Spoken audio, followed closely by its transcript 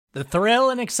The thrill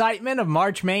and excitement of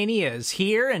March Mania is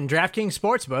here, and DraftKings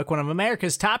Sportsbook, one of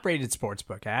America's top-rated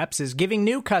sportsbook apps, is giving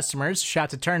new customers a shot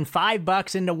to turn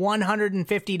 $5 into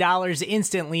 $150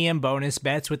 instantly in bonus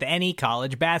bets with any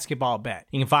college basketball bet.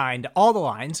 You can find all the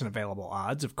lines and available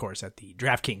odds, of course, at the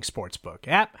DraftKings Sportsbook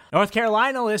app. North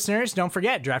Carolina listeners, don't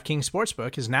forget, DraftKings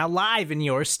Sportsbook is now live in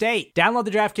your state. Download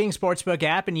the DraftKings Sportsbook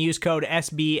app and use code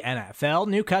SBNFL.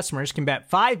 New customers can bet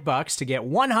 $5 to get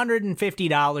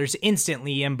 $150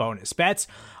 instantly in bonus bets,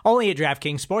 only at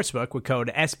DraftKings Sportsbook with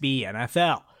code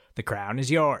SBNFL. The crown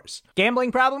is yours.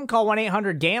 Gambling problem? Call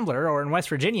 1-800-GAMBLER, or in West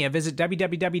Virginia, visit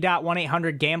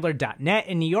www.1800gambler.net.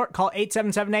 In New York, call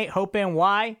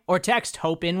 877-8-HOPE-NY or text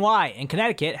HOPE-NY. In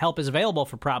Connecticut, help is available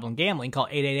for problem gambling. Call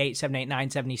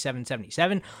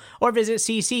 888-789-7777 or visit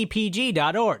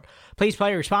ccpg.org. Please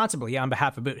play responsibly on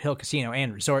behalf of Boot Hill Casino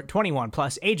and Resort. 21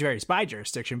 plus, age varies by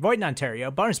jurisdiction. Void in Ontario.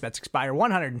 Bonus bets expire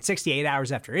 168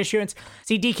 hours after issuance.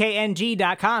 See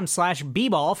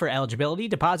dkng.com/bball for eligibility,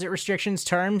 deposit restrictions,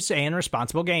 terms, and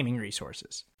responsible gaming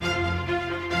resources.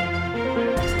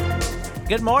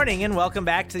 Good morning and welcome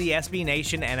back to the SB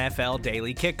Nation NFL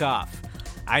Daily Kickoff.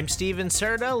 I'm Steven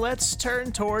Serta. Let's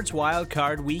turn towards Wild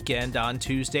Card Weekend on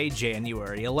Tuesday,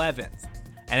 January 11th.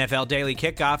 NFL Daily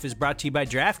Kickoff is brought to you by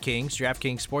DraftKings.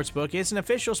 DraftKings Sportsbook is an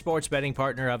official sports betting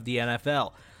partner of the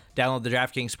NFL. Download the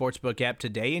DraftKings Sportsbook app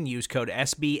today and use code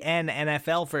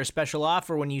SBNNFL for a special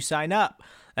offer when you sign up.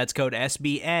 That's code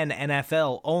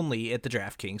SBNNFL only at the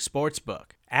DraftKings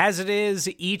Sportsbook. As it is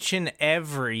each and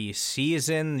every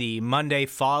season, the Monday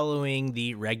following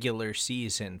the regular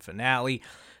season finale,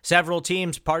 several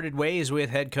teams parted ways with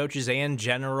head coaches and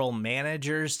general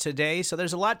managers today, so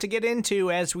there's a lot to get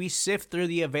into as we sift through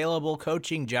the available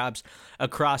coaching jobs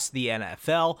across the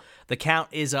NFL. The count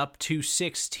is up to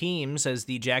 6 teams as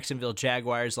the Jacksonville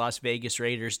Jaguars, Las Vegas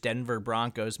Raiders, Denver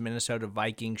Broncos, Minnesota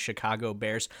Vikings, Chicago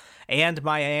Bears, and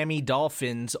Miami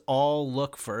Dolphins all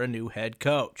look for a new head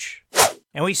coach.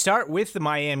 And we start with the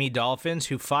Miami Dolphins,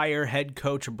 who fire head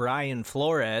coach Brian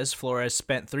Flores. Flores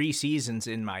spent 3 seasons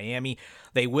in Miami.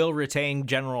 They will retain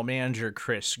general manager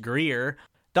Chris Grier.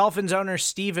 Dolphins owner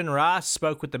Stephen Ross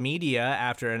spoke with the media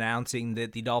after announcing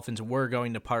that the Dolphins were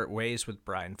going to part ways with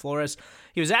Brian Flores.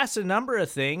 He was asked a number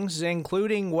of things,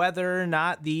 including whether or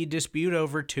not the dispute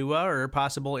over Tua or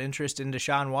possible interest in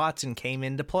Deshaun Watson came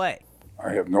into play.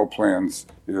 I have no plans.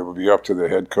 It will be up to the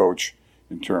head coach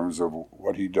in terms of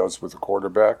what he does with the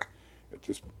quarterback.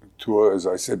 Tua, as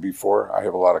I said before, I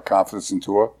have a lot of confidence in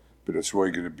Tua, but it's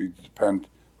really going to depend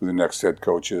who the next head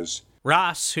coach is.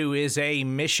 Ross, who is a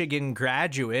Michigan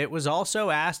graduate, was also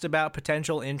asked about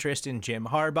potential interest in Jim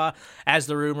Harbaugh, as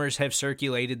the rumors have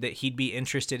circulated that he'd be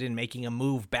interested in making a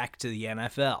move back to the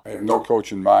NFL. I have no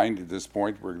coach in mind at this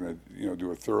point. We're going to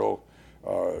do a thorough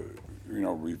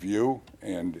review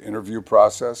and interview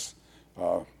process.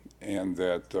 And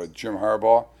that Jim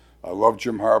Harbaugh, I love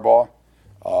Jim Harbaugh.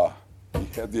 He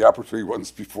had the opportunity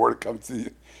once before to come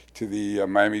to the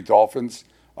Miami Dolphins,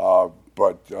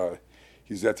 but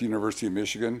he's at the University of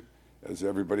Michigan, as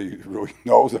everybody really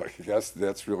knows. I guess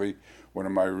that's really one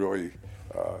of my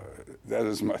that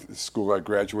is the school I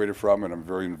graduated from, and I'm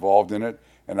very involved in it.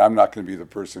 And I'm not going to be the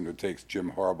person who takes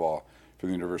Jim Harbaugh from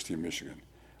the University of Michigan.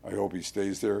 I hope he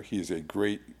stays there. He is a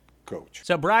great coach.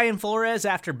 So Brian Flores,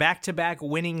 after back-to-back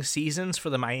winning seasons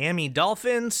for the Miami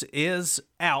Dolphins, is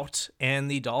out, and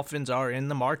the Dolphins are in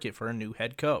the market for a new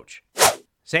head coach.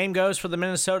 Same goes for the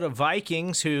Minnesota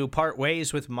Vikings, who part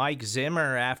ways with Mike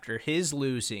Zimmer after his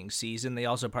losing season. They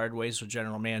also parted ways with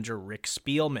general manager Rick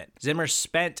Spielman. Zimmer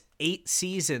spent 8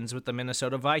 seasons with the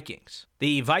Minnesota Vikings.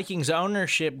 The Vikings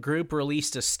ownership group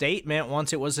released a statement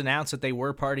once it was announced that they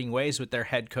were parting ways with their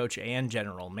head coach and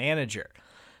general manager.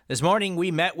 This morning,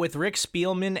 we met with Rick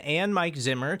Spielman and Mike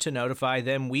Zimmer to notify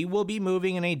them we will be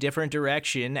moving in a different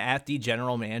direction at the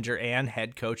general manager and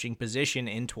head coaching position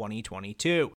in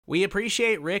 2022. We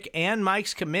appreciate Rick and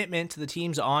Mike's commitment to the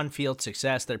team's on-field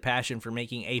success, their passion for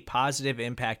making a positive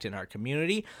impact in our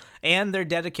community, and their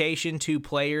dedication to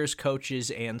players,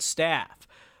 coaches, and staff.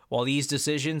 While these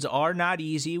decisions are not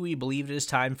easy, we believe it is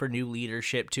time for new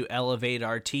leadership to elevate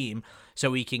our team so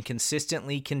we can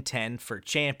consistently contend for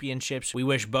championships. We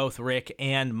wish both Rick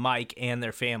and Mike and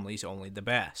their families only the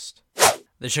best.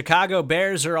 The Chicago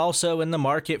Bears are also in the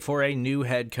market for a new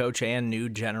head coach and new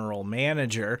general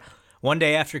manager. One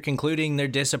day after concluding their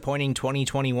disappointing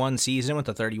 2021 season with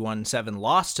a 31-7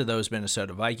 loss to those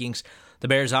Minnesota Vikings, the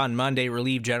Bears on Monday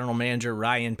relieved general manager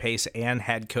Ryan Pace and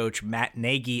head coach Matt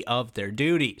Nagy of their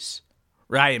duties.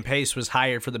 Ryan Pace was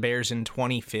hired for the Bears in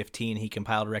 2015. He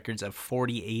compiled records of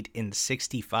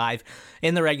 48-65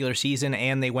 in the regular season,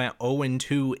 and they went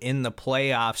 0-2 in the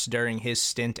playoffs during his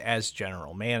stint as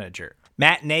general manager.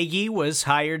 Matt Nagy was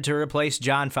hired to replace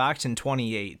John Fox in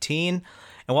 2018.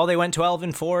 And while they went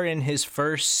 12-4 in his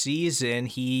first season,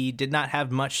 he did not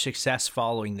have much success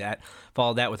following that.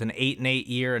 Followed that with an 8-8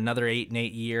 year, another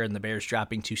 8-8 year, and the Bears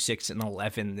dropping to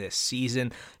 6-11 this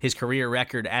season. His career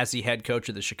record as the head coach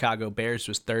of the Chicago Bears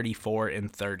was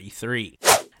 34-33.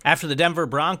 After the Denver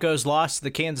Broncos lost to the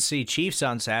Kansas City Chiefs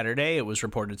on Saturday, it was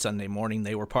reported Sunday morning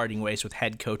they were parting ways with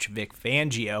head coach Vic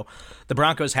Fangio. The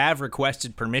Broncos have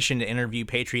requested permission to interview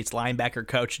Patriots linebacker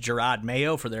coach Gerard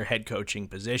Mayo for their head coaching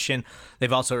position.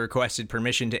 They've also requested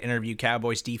permission to interview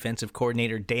Cowboys defensive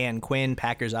coordinator Dan Quinn,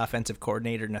 Packers offensive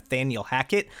coordinator Nathaniel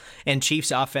Hackett, and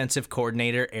Chiefs offensive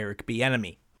coordinator Eric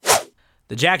Bieniemy.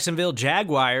 The Jacksonville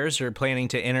Jaguars are planning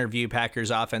to interview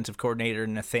Packers offensive coordinator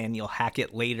Nathaniel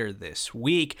Hackett later this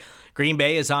week. Green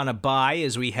Bay is on a bye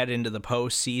as we head into the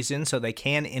postseason, so they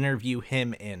can interview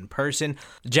him in person.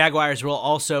 The Jaguars will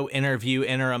also interview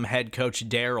interim head coach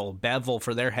Darrell Bevell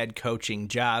for their head coaching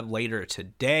job later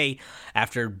today,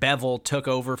 after Bevell took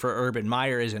over for Urban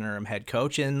Meyer as interim head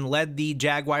coach and led the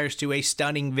Jaguars to a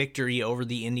stunning victory over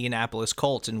the Indianapolis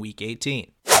Colts in Week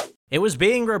 18. It was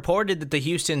being reported that the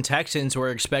Houston Texans were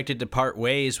expected to part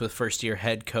ways with first-year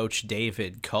head coach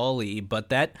David Culley, but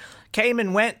that came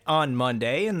and went on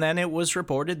Monday, and then it was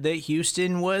reported that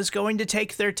Houston was going to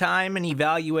take their time and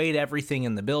evaluate everything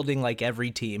in the building like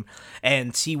every team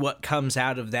and see what comes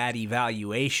out of that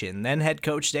evaluation. Then head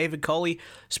coach David Culley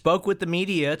spoke with the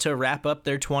media to wrap up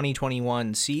their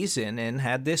 2021 season and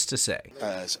had this to say.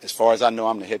 As far as I know,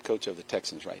 I'm the head coach of the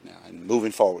Texans right now and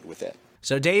moving forward with that.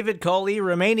 So David Culley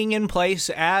remaining in place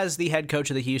as the head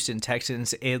coach of the Houston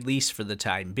Texans, at least for the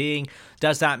time being.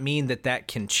 Does not mean that that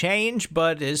can change,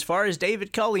 but as far as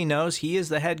David Culley knows, he is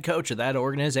the head coach of that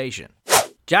organization.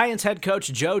 Giants head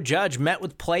coach Joe Judge met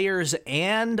with players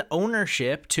and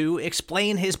ownership to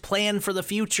explain his plan for the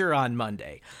future on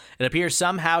Monday. It appears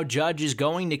somehow Judge is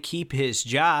going to keep his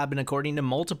job, and according to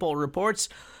multiple reports,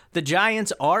 the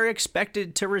Giants are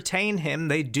expected to retain him.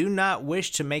 They do not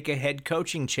wish to make a head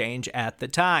coaching change at the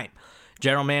time.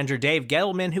 General Manager Dave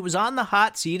Gettleman, who was on the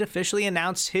hot seat, officially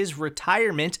announced his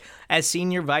retirement as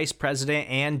Senior Vice President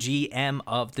and GM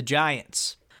of the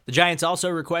Giants. The Giants also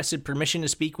requested permission to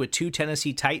speak with two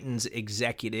Tennessee Titans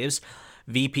executives,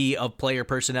 VP of Player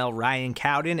Personnel Ryan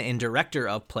Cowden and Director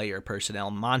of Player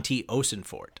Personnel Monty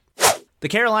Osenfort. The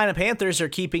Carolina Panthers are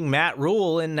keeping Matt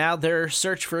Rule, and now their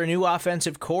search for a new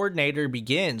offensive coordinator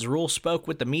begins. Rule spoke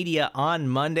with the media on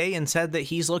Monday and said that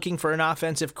he's looking for an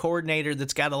offensive coordinator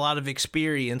that's got a lot of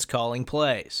experience calling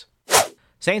plays.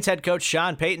 Saints head coach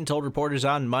Sean Payton told reporters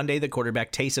on Monday that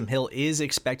quarterback Taysom Hill is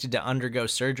expected to undergo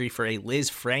surgery for a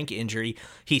Liz Frank injury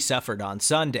he suffered on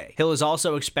Sunday. Hill is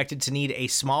also expected to need a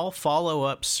small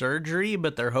follow-up surgery,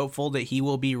 but they're hopeful that he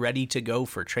will be ready to go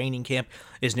for training camp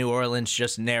as New Orleans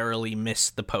just narrowly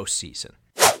missed the postseason.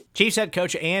 Chiefs head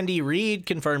coach Andy Reid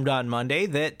confirmed on Monday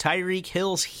that Tyreek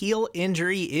Hill's heel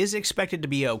injury is expected to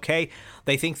be okay.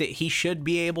 They think that he should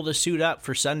be able to suit up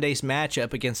for Sunday's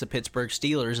matchup against the Pittsburgh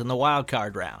Steelers in the wild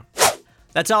card round.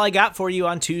 That's all I got for you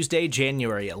on Tuesday,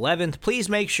 January 11th. Please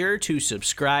make sure to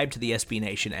subscribe to the SB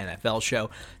Nation NFL show.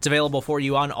 It's available for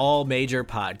you on all major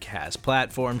podcast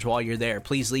platforms. While you're there,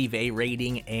 please leave a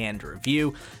rating and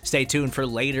review. Stay tuned for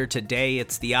later today.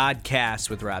 It's the Oddcast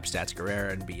with Rob Stats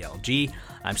Guerrera and BLG.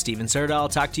 I'm Steven Serta. I'll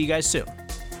talk to you guys soon.